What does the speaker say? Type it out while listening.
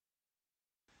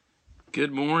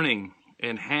Good morning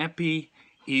and happy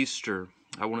Easter.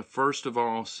 I want to first of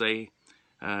all say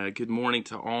good morning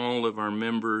to all of our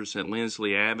members at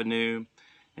Lindsley Avenue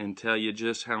and tell you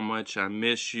just how much I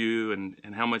miss you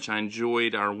and how much I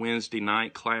enjoyed our Wednesday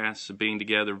night class of being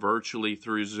together virtually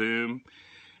through Zoom.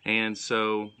 And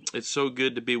so it's so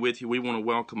good to be with you. We want to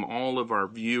welcome all of our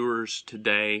viewers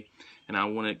today, and I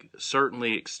want to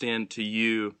certainly extend to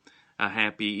you a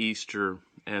happy Easter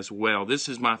as well. This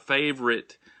is my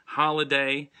favorite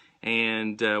holiday,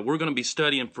 and we're going to be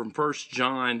studying from 1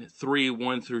 John 3,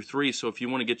 1 through 3. So if you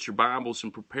want to get your Bibles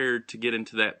and prepared to get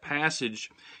into that passage,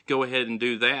 go ahead and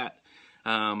do that.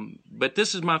 But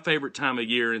this is my favorite time of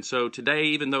year, and so today,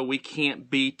 even though we can't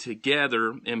be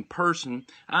together in person,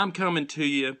 I'm coming to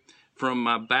you from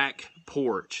my back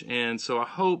porch. And so I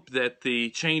hope that the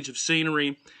change of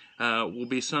scenery will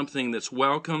be something that's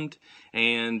welcomed,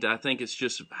 and I think it's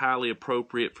just highly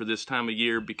appropriate for this time of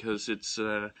year because it's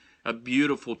a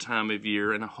beautiful time of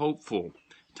year and a hopeful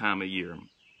time of year.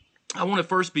 I want to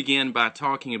first begin by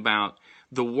talking about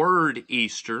the word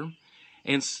Easter,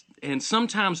 and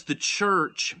sometimes the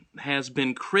church has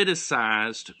been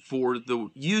criticized for the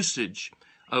usage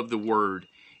of the word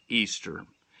Easter,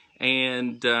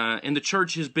 and the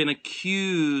church has been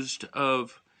accused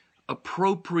of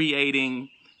appropriating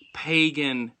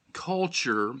pagan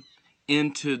culture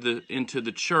into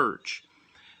the church.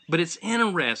 But it's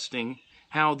interesting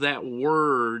how that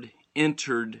word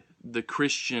entered the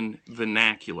Christian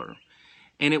vernacular,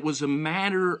 and it was a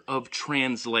matter of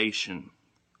translation.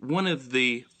 One of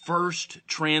the first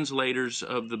translators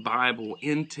of the Bible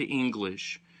into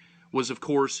English was, of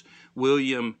course,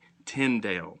 William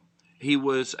Tyndale. He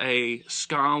was a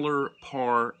scholar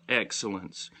par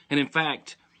excellence, and in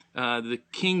fact, the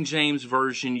King James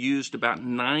Version used about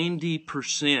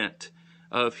 90%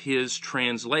 of his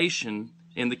translation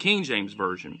in the King James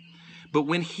Version. But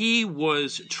when he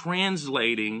was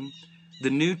translating the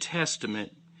New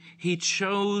Testament, he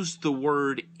chose the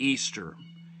word Easter.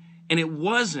 And it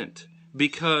wasn't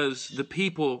because the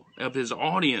people of his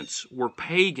audience were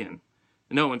pagan.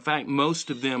 No, in fact, most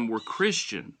of them were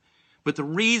Christian. But the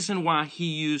reason why he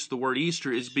used the word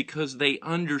Easter is because they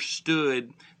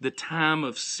understood the time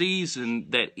of season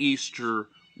that Easter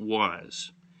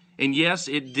was. And yes,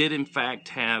 it did in fact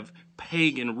have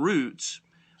pagan roots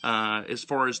as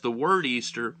far as the word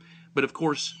Easter, but of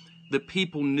course the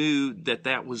people knew that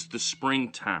that was the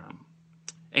springtime.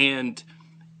 And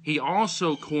he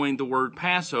also coined the word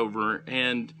Passover,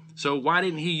 and so why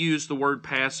didn't he use the word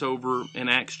Passover in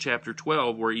Acts chapter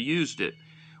 12 where he used it?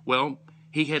 Well,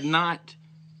 he had not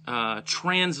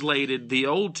translated the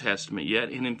Old Testament yet,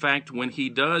 and in fact, when he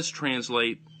does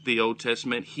translate the Old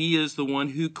Testament, he is the one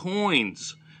who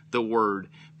coins the word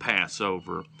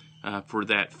Passover for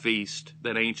that feast,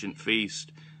 that ancient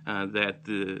feast that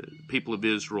the people of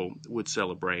Israel would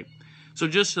celebrate. So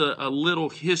just a little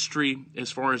history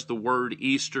as far as the word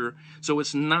Easter. So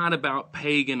it's not about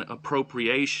pagan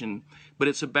appropriation, but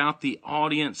it's about the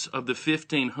audience of the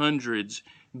 1500s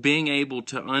being able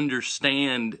to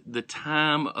understand the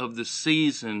time of the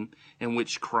season in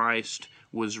which Christ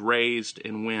was raised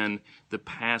and when the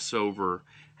Passover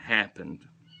happened.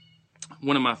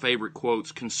 One of my favorite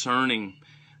quotes concerning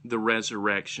the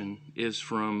resurrection is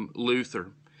from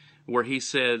Luther, where he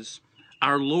says,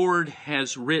 "Our Lord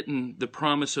has written the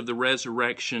promise of the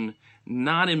resurrection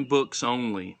not in books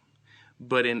only,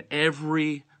 but in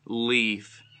every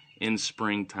leaf in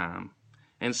springtime."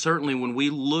 And certainly when we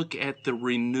look at the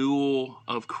renewal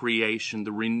of creation,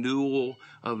 the renewal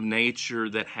of nature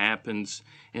that happens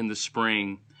in the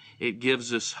spring, it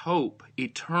gives us hope,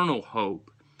 eternal hope,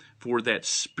 for that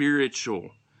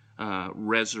spiritual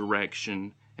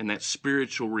resurrection and that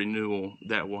spiritual renewal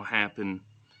that will happen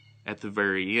at the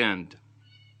very end.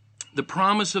 The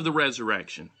promise of the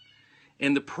resurrection.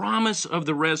 And the promise of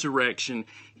the resurrection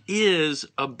is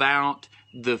about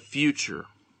the future.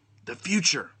 The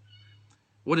future.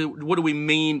 What do we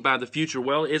mean by the future?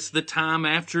 Well, it's the time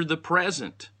after the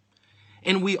present.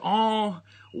 And we all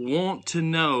want to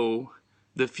know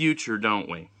the future, don't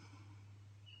we?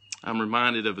 I'm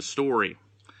reminded of a story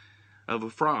of a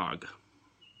frog.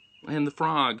 And the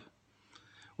frog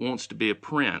wants to be a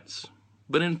prince.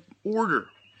 But in order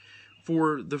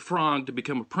for the frog to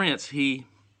become a prince, he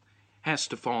has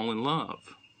to fall in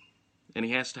love. And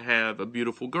he has to have a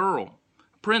beautiful girl,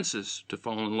 a princess, to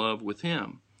fall in love with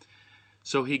him.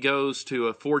 So he goes to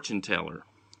a fortune teller,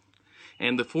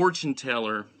 and the fortune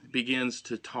teller begins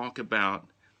to talk about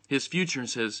his future and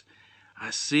says, "I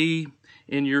see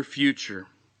in your future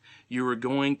you are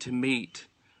going to meet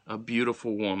a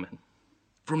beautiful woman.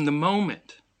 From the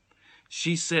moment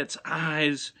she sets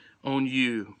eyes on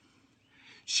you,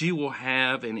 She will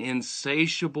have an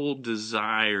insatiable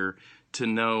desire to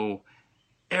know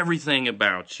everything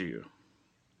about you.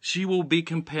 She will be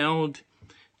compelled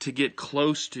to get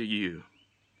close to you.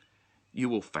 You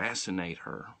will fascinate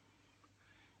her.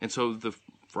 And so the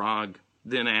frog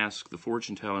then asked the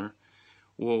fortune teller,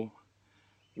 well,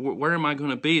 where am I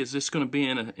going to be? Is this going to be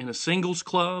in a singles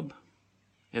club?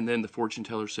 And then the fortune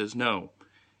teller says, no,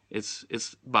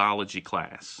 it's biology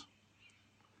class.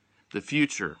 The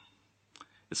future.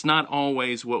 It's not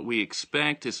always what we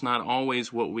expect. It's not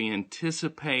always what we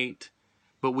anticipate.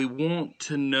 But we want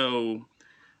to know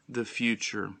the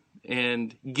future.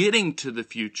 And getting to the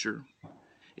future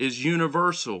is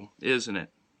universal, isn't it?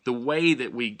 The way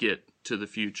that we get to the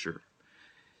future.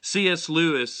 C.S.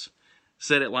 Lewis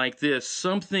said it like this: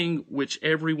 something which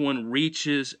everyone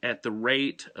reaches at the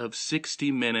rate of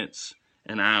 60 minutes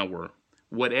an hour,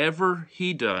 whatever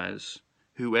he does,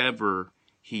 whoever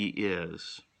he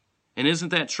is. And isn't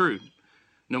that true?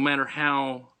 No matter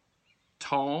how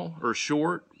tall or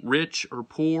short, rich or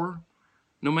poor,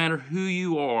 no matter who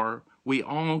you are, we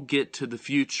all get to the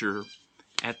future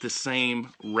at the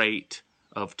same rate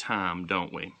of time,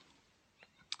 don't we?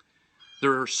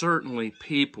 There are certainly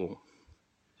people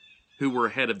who were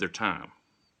ahead of their time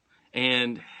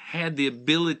and had the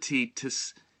ability to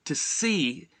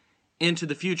see into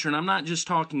the future. And I'm not just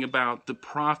talking about the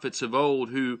prophets of old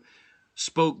who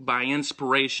spoke by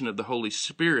inspiration of the Holy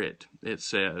Spirit, it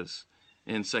says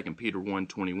in 2 Peter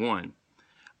 1:21.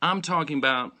 I'm talking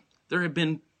about there have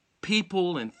been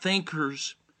people and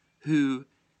thinkers who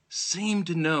seemed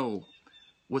to know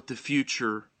what the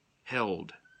future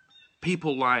held.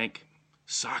 People like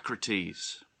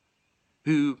Socrates,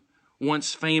 who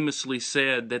once famously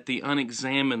said that the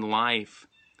unexamined life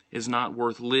is not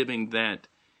worth living, that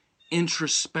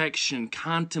introspection,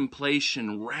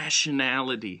 contemplation,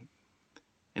 rationality.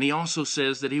 And he also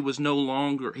says that he was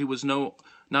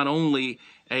not only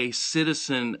a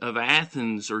citizen of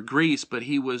Athens or Greece, but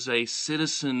he was a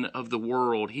citizen of the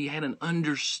world. He had an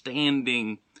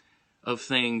understanding of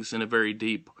things in a very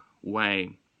deep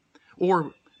way.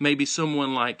 Or maybe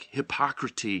someone like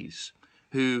Hippocrates,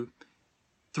 who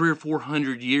 300 or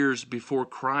 400 years before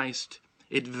Christ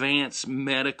advanced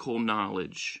medical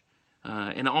knowledge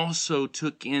and also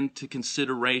took into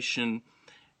consideration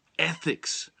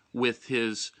ethics with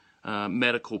his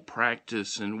medical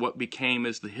practice and what became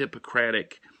as the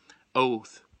Hippocratic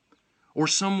Oath. Or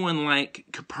someone like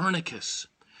Copernicus,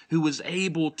 who was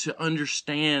able to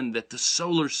understand that the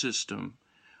solar system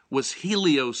was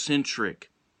heliocentric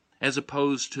as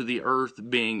opposed to the Earth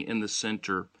being in the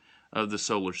center of the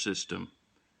solar system.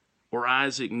 Or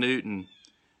Isaac Newton,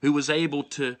 who was able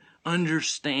to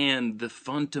understand the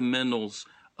fundamentals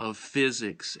of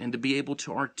physics and to be able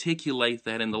to articulate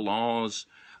that in the laws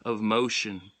of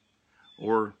motion.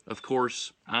 Or, of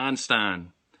course,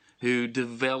 Einstein, who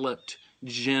developed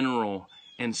general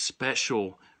and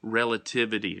special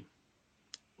relativity.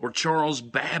 Or Charles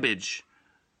Babbage,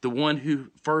 the one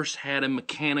who first had a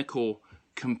mechanical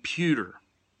computer.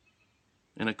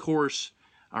 And, of course,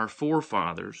 our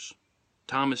forefathers,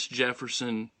 Thomas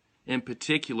Jefferson in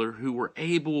particular, who were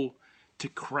able to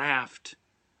craft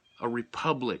a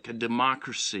republic, a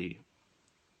democracy,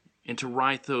 and to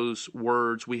write those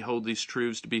words, we hold these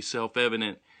truths to be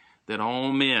self-evident, that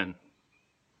all men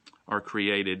are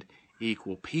created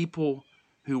equal. People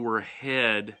who were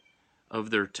ahead of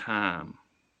their time.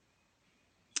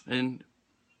 And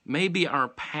maybe our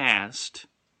past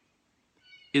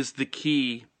is the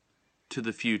key to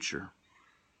the future.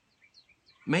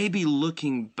 Maybe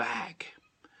looking back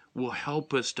will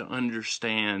help us to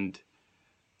understand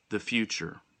the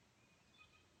future.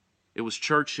 It was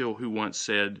Churchill who once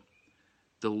said,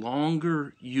 "The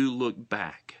longer you look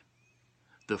back,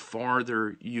 the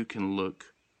farther you can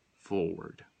look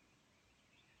forward."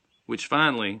 Which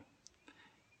finally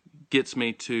gets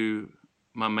me to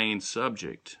my main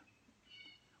subject,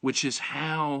 which is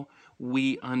how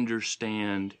we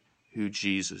understand who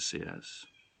Jesus is.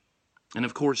 And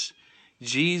of course,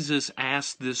 Jesus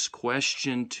asked this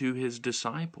question to his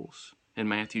disciples in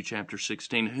Matthew chapter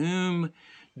 16. Whom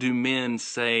do men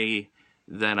say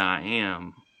that I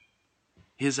am?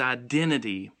 His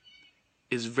identity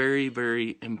is very,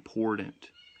 very important.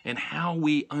 And how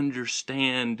we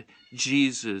understand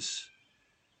Jesus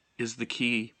is the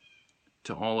key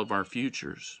to all of our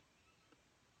futures.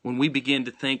 When we begin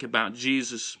to think about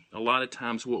Jesus, a lot of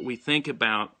times what we think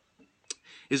about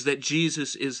is that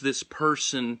Jesus is this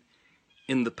person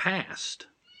in the past.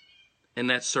 And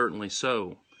that's certainly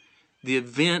so. The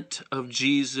event of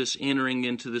Jesus entering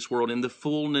into this world in the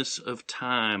fullness of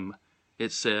time,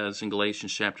 it says in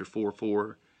Galatians chapter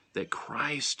 4:4, that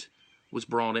Christ was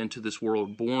brought into this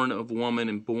world, born of woman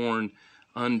and born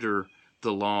under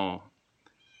the law.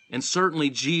 And certainly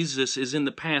Jesus is in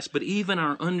the past, but even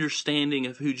our understanding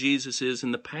of who Jesus is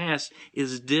in the past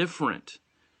is different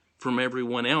from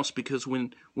everyone else, because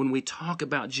when we talk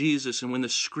about Jesus and when the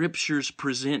Scriptures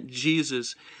present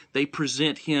Jesus, they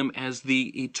present him as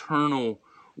the eternal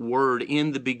Word.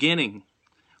 In the beginning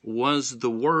was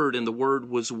the Word, and the Word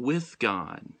was with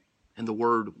God, and the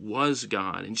Word was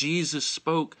God. And Jesus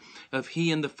spoke of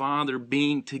he and the Father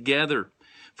being together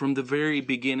from the very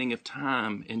beginning of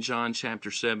time in John chapter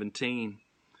 17.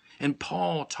 And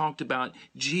Paul talked about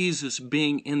Jesus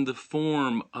being in the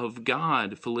form of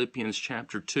God, Philippians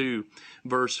chapter 2,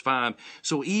 verse 5.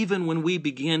 So even when we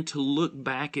begin to look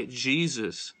back at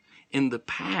Jesus in the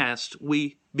past,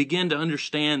 we begin to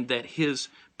understand that his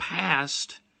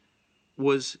past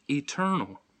was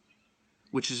eternal,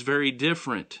 which is very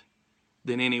different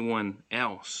than anyone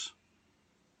else.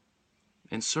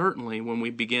 And certainly when we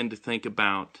begin to think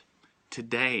about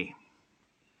today,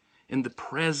 in the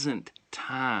present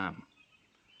time,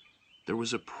 there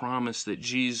was a promise that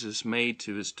Jesus made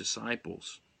to his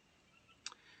disciples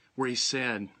where he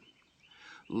said,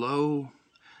 "Lo,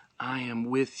 I am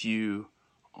with you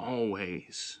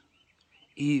always,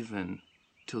 even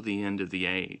till the end of the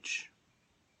age."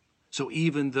 So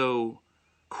even though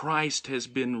Christ has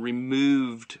been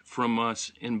removed from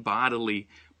us in bodily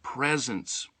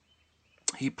presence,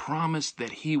 he promised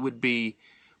that he would be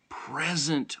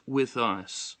present with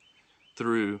us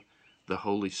through the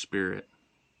Holy Spirit.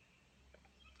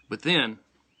 But then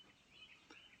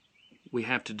we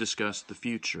have to discuss the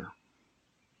future.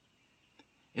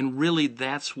 And really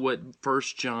that's what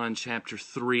 1 John chapter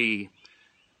 3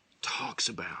 talks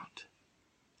about,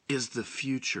 is the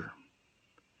future.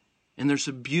 And there's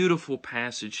a beautiful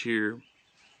passage here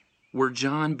where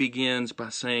John begins by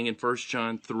saying in 1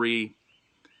 John 3,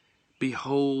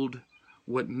 "Behold,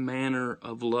 what manner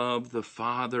of love the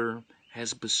Father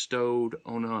has bestowed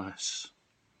on us,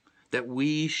 that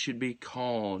we should be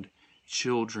called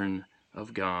children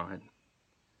of God.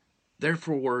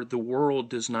 Therefore the world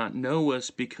does not know us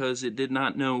because it did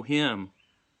not know him.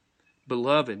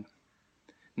 Beloved,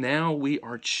 now we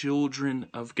are children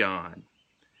of God,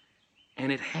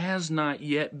 and it has not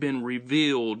yet been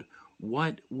revealed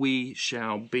what we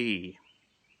shall be.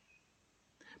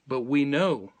 But we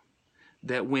know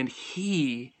that when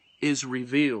he is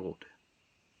revealed,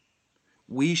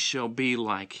 we shall be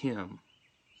like him,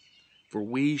 for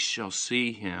we shall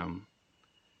see him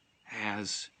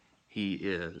as he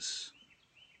is."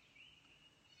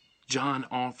 John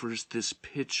offers this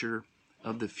picture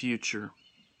of the future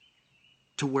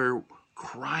to where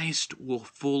Christ will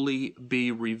fully be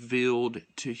revealed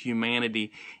to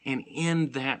humanity, and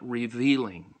in that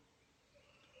revealing,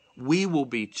 we will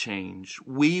be changed.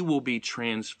 We will be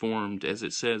transformed, as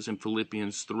it says in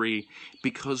Philippians 3,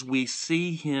 because we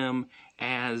see him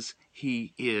as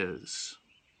he is.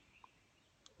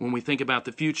 When we think about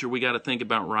the future, we got to think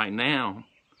about right now.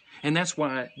 And that's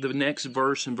why the next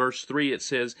verse, in verse 3, it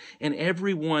says, "And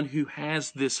everyone who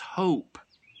has this hope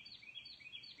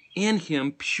in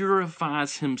him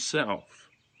purifies himself,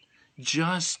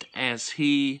 just as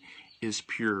he is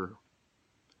pure."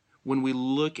 When we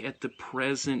look at the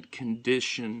present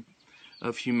condition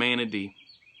of humanity,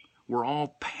 we're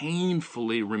all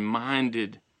painfully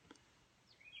reminded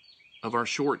of our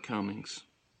shortcomings.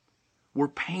 We're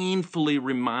painfully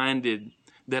reminded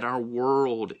that our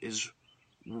world is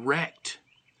wrecked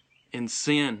in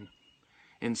sin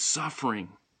and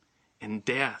suffering and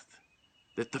death,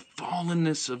 that the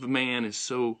fallenness of man is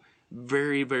so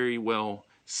very, very well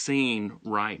seen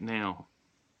right now.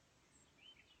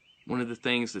 One of the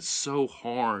things that's so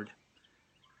hard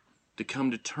to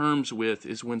come to terms with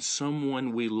is when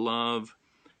someone we love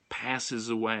passes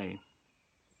away.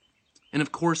 And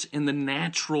of course, in the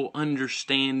natural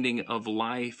understanding of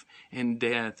life and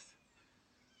death,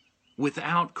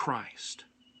 without Christ,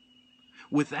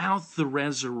 without the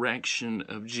resurrection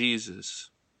of Jesus,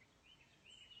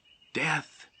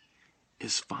 death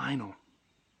is final.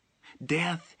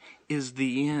 Death is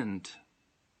the end.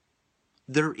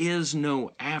 There is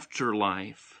no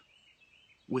afterlife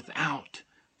without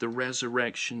the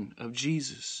resurrection of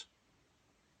Jesus.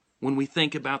 When we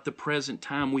think about the present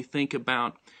time, we think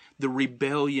about the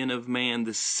rebellion of man,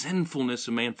 the sinfulness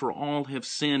of man, for all have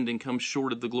sinned and come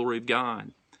short of the glory of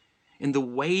God. And the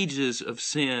wages of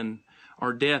sin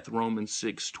are death, Romans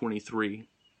 6:23.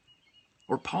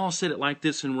 Or Paul said it like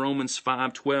this in Romans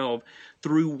 5:12,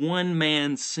 "Through one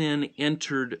man sin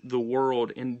entered the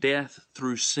world, and death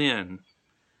through sin.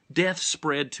 Death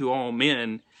spread to all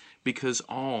men because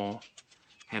all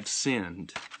have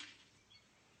sinned."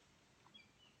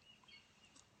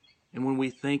 And when we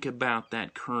think about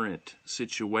that current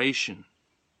situation,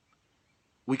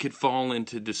 we could fall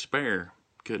into despair,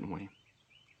 couldn't we?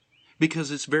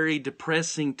 Because it's very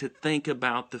depressing to think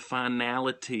about the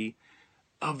finality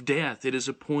of death. It is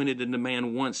appointed that a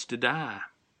man wants to die.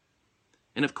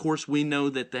 And of course, we know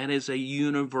that that is a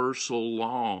universal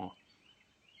law.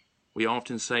 We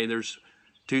often say there's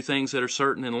two things that are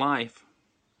certain in life: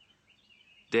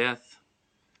 death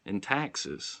and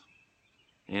taxes.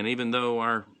 And even though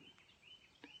our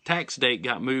tax date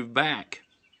got moved back,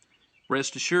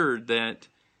 rest assured that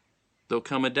there'll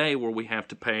come a day where we have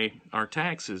to pay our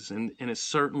taxes. And it's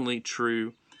certainly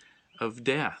true of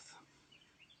death.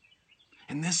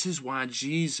 And this is why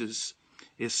Jesus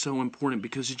is so important,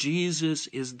 because Jesus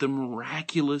is the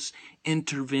miraculous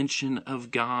intervention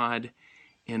of God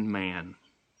in man.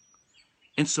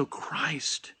 And so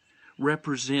Christ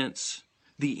represents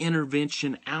the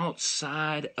intervention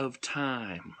outside of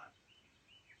time,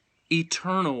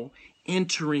 eternal,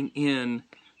 entering in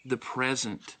the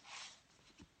present.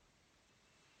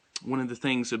 One of the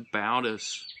things about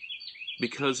us,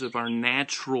 because of our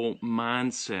natural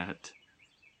mindset,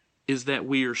 is that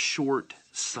we are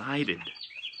short-sighted.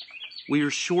 We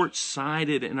are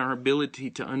short-sighted in our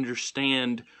ability to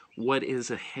understand what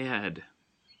is ahead.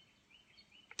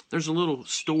 There's a little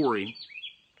story,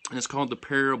 and it's called the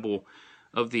parable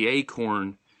of the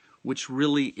acorn, which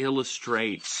really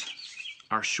illustrates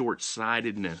our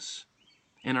short-sightedness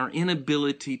and our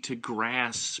inability to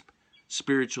grasp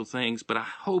spiritual things. But I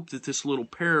hope that this little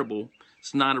parable,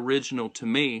 it's not original to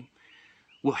me,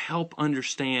 will help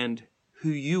understand who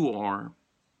you are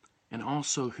and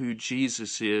also who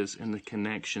Jesus is and the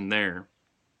connection there.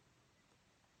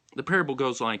 The parable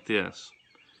goes like this.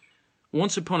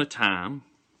 Once upon a time,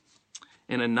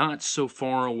 in a not so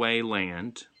far away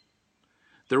land,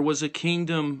 there was a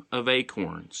kingdom of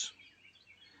acorns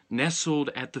nestled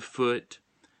at the foot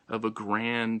of a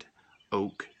grand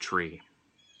oak tree.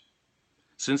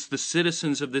 Since the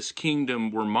citizens of this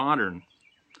kingdom were modern,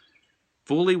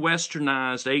 fully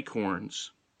westernized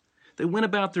acorns, they went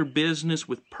about their business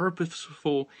with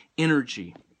purposeful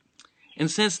energy. And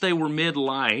since they were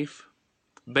midlife,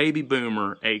 baby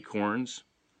boomer acorns,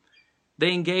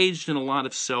 they engaged in a lot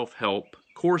of self-help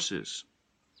courses.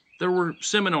 There were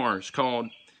seminars called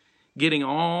Getting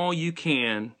All You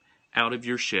Can Out of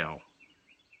Your Shell.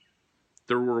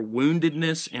 There were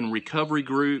woundedness and recovery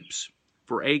groups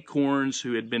for acorns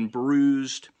who had been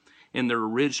bruised in their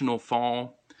original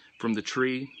fall from the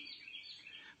tree.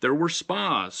 There were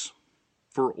spas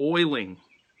for oiling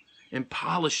and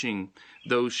polishing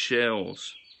those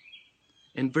shells,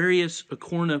 and various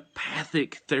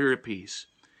acornopathic therapies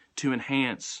to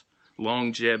enhance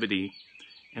longevity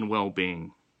and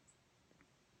well-being.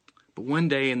 But one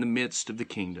day in the midst of the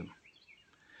kingdom,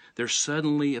 there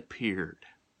suddenly appeared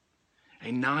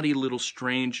a naughty little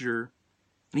stranger,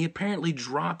 and he apparently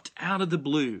dropped out of the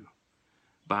blue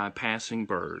by a passing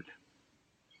bird.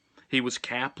 He was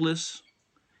capless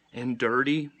and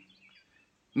dirty,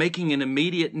 making an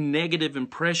immediate negative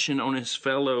impression on his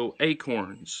fellow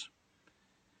acorns.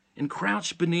 And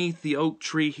crouched beneath the oak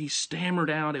tree, he stammered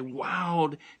out a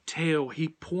wild tale. He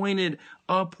pointed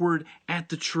upward at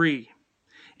the tree,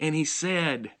 and he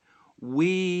said,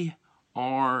 "We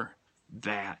are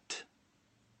that."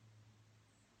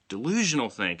 Delusional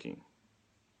thinking.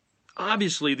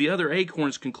 Obviously, the other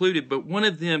acorns concluded, but one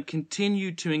of them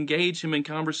continued to engage him in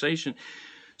conversation.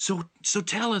 So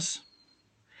tell us,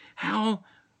 how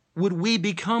would we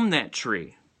become that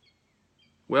tree?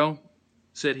 Well,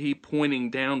 said he, pointing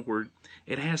downward,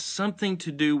 it has something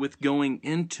to do with going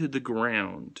into the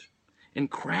ground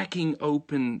and cracking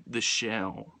open the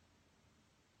shell.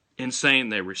 Insane,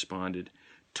 they responded.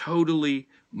 Totally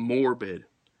morbid.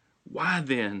 Why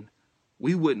then,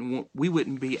 we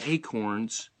wouldn't be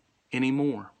acorns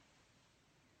anymore.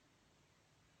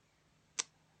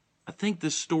 I think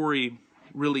this story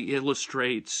really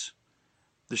illustrates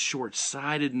the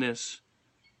short-sightedness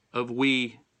of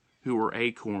we who are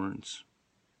acorns.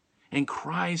 And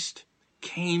Christ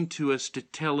came to us to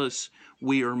tell us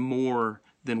we are more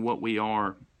than what we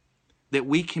are, that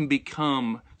we can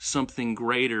become something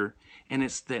greater, and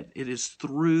it's that it is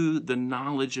through the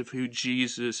knowledge of who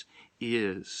Jesus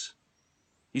is.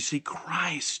 You see,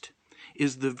 Christ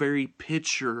is the very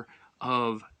picture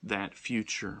of that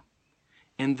future.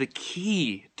 And the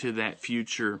key to that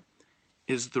future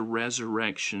is the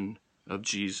resurrection of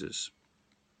Jesus.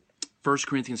 1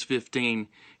 Corinthians 15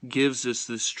 gives us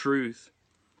this truth.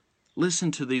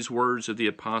 Listen to these words of the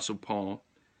Apostle Paul.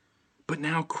 But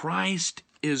now Christ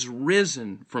is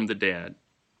risen from the dead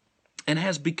and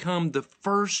has become the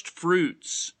first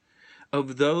fruits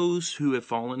of those who have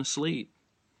fallen asleep.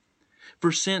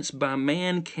 For since by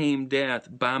man came death,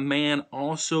 by man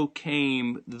also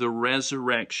came the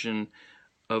resurrection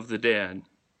of the dead.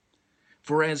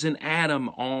 For as in Adam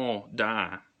all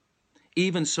die,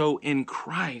 even so in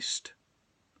Christ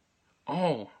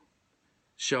all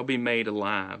shall be made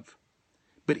alive,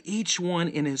 but each one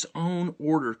in his own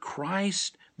order.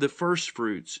 Christ the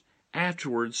firstfruits,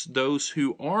 afterwards those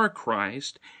who are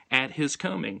Christ at his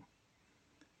coming.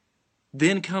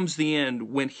 Then comes the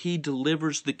end, when he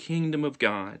delivers the kingdom of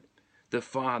God the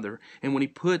Father, and when he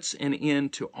puts an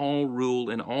end to all rule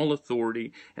and all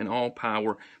authority and all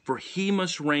power. For he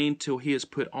must reign till he has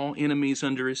put all enemies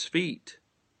under his feet.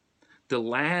 The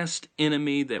last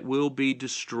enemy that will be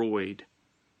destroyed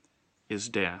is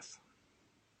death.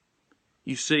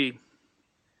 You see,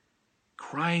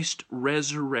 Christ's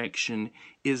resurrection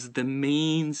is the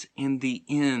means and the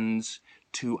ends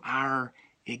to our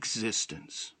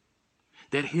existence.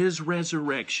 That his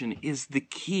resurrection is the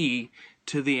key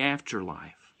to the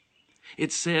afterlife.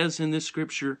 It says in this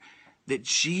scripture that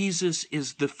Jesus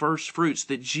is the first fruits,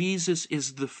 that Jesus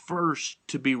is the first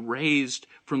to be raised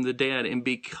from the dead. And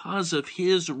because of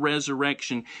his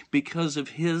resurrection, because of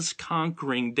his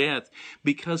conquering death,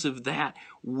 because of that,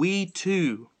 we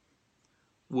too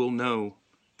will know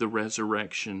the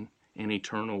resurrection and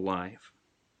eternal life.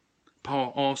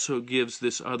 Paul also gives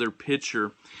this other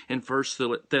picture in 1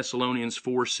 Thessalonians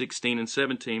 4:16 and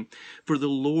 17. For the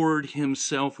Lord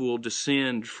himself will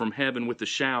descend from heaven with a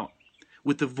shout,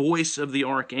 with the voice of the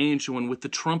archangel, and with the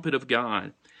trumpet of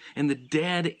God. And the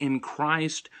dead in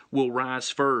Christ will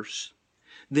rise first.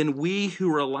 Then we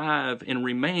who are alive and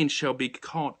remain shall be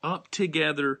caught up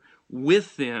together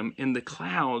with them in the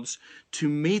clouds to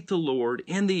meet the Lord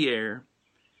in the air,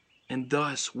 and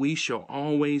thus we shall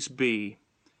always be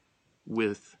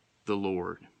with the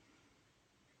Lord.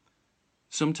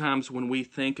 Sometimes when we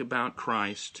think about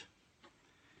Christ,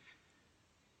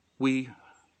 we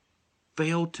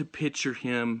fail to picture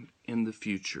him in the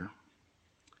future.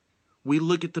 We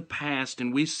look at the past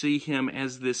and we see him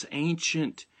as this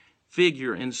ancient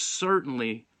figure, and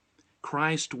certainly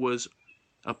Christ was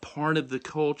a part of the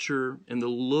culture and the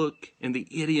look and the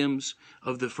idioms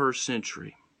of the first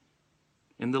century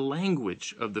and the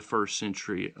language of the first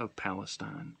century of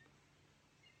Palestine.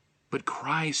 But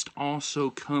Christ also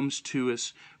comes to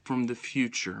us from the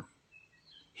future.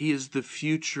 He is the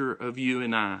future of you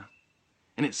and I.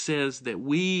 And it says that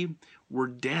we were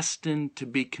destined to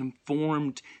be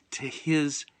conformed to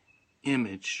his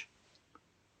image.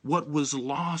 What was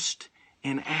lost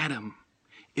in Adam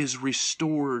is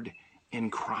restored in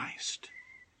Christ,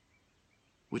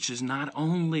 which is not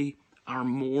only our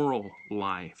moral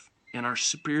life and our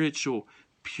spiritual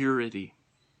purity,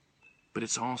 but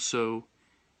it's also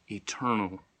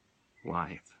eternal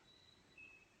life.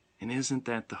 And isn't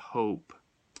that the hope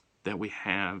that we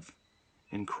have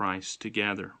in Christ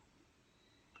together?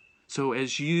 So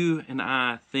as you and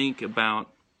I think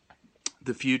about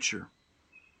the future,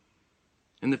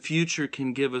 and the future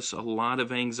can give us a lot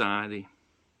of anxiety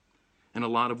and a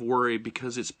lot of worry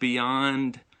because it's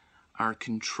beyond our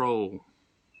control.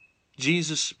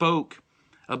 Jesus spoke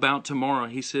about tomorrow.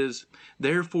 He says,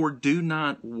 therefore do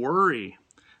not worry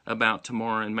about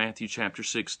tomorrow in Matthew chapter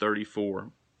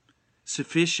 6:34.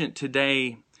 Sufficient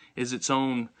today is its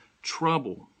own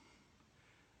trouble.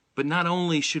 But not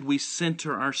only should we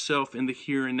center ourselves in the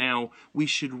here and now, we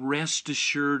should rest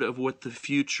assured of what the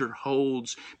future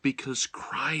holds, because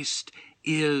Christ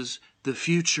is the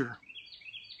future.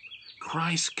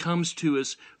 Christ comes to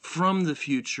us from the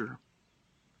future.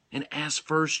 And as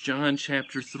 1 John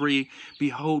chapter 3,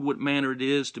 behold what manner it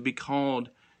is to be called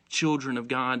children of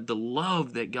God, the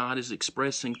love that God is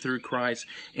expressing through Christ,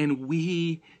 and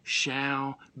we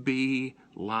shall be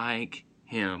like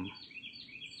him,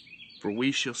 for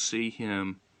we shall see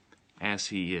him as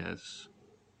he is.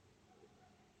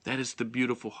 That is the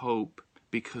beautiful hope.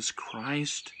 Because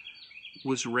Christ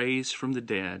was raised from the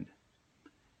dead,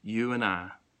 you and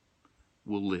I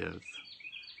will live.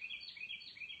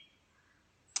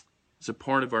 As a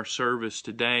part of our service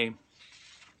today,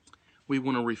 we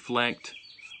want to reflect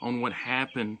on what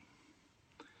happened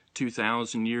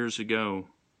 2,000 years ago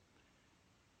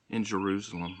in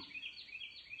Jerusalem.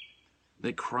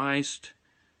 That Christ,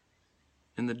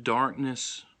 in the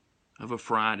darkness of a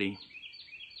Friday,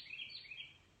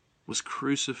 was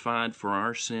crucified for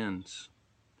our sins.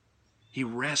 He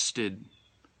rested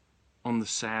on the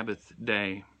Sabbath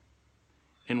day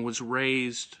and was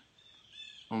raised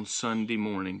on Sunday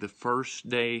morning, the first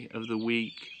day of the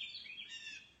week.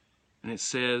 And it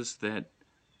says that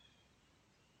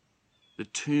the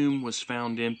tomb was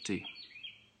found empty.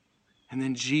 And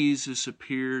then Jesus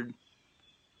appeared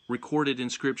recorded in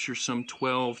Scripture some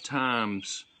 12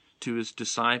 times to his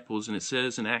disciples. And it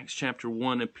says in Acts chapter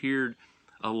 1, appeared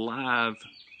alive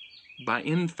by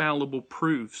infallible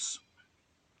proofs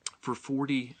for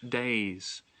 40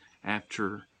 days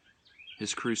after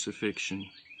his crucifixion.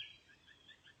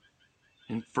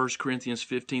 In 1 Corinthians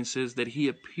 15 says that he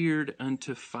appeared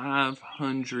unto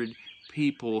 500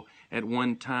 people at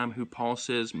one time, who Paul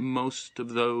says most of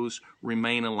those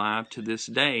remain alive to this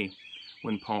day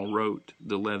when Paul wrote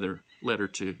the letter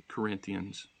to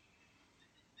Corinthians.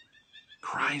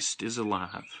 Christ is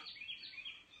alive,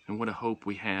 and what a hope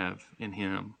we have in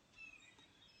him.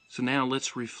 So now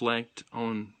let's reflect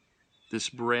on this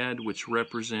bread which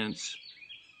represents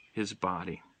his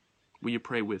body. Will you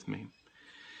pray with me?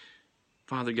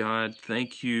 Father God,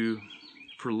 thank you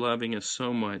for loving us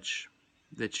so much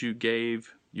that you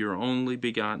gave your only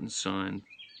begotten Son,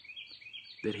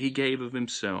 that he gave of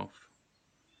himself,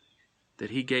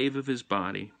 that he gave of his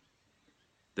body,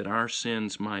 that our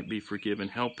sins might be forgiven.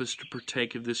 Help us to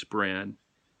partake of this bread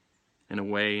in a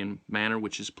way and manner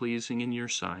which is pleasing in your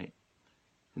sight.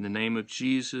 In the name of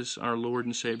Jesus, our Lord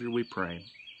and Savior, we pray.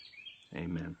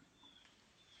 Amen.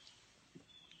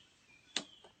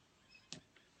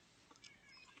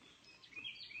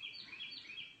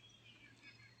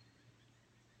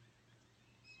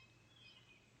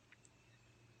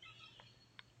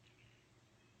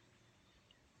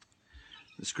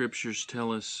 The Scriptures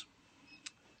tell us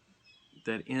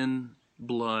that in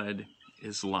blood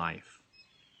is life.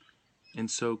 And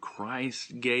so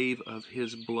Christ gave of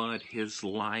his blood his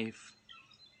life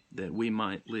that we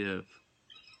might live.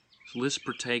 So let's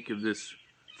partake of this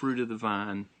fruit of the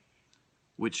vine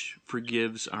which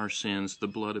forgives our sins, the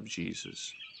blood of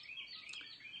Jesus.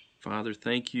 Father,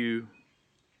 thank you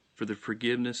for the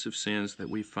forgiveness of sins that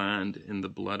we find in the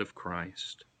blood of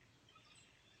Christ.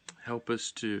 Help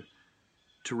us to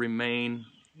remain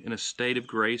in a state of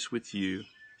grace with you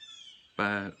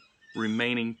by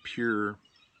remaining pure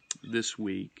this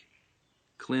week.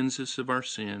 Cleanse us of our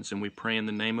sins, and we pray in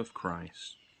the name of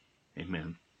Christ.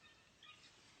 Amen.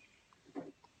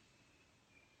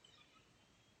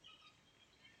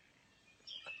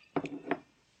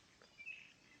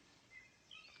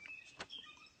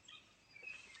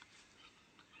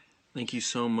 Thank you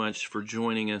so much for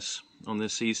joining us on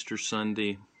this Easter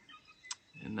Sunday.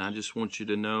 And I just want you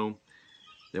to know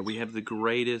that we have the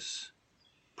greatest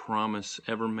promise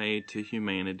ever made to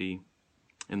humanity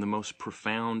and the most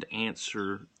profound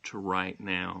answer to right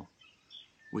now,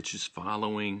 which is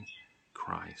following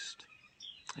Christ.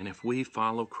 And if we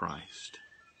follow Christ,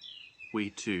 we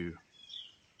too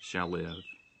shall live.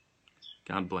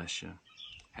 God bless you.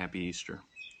 Happy Easter.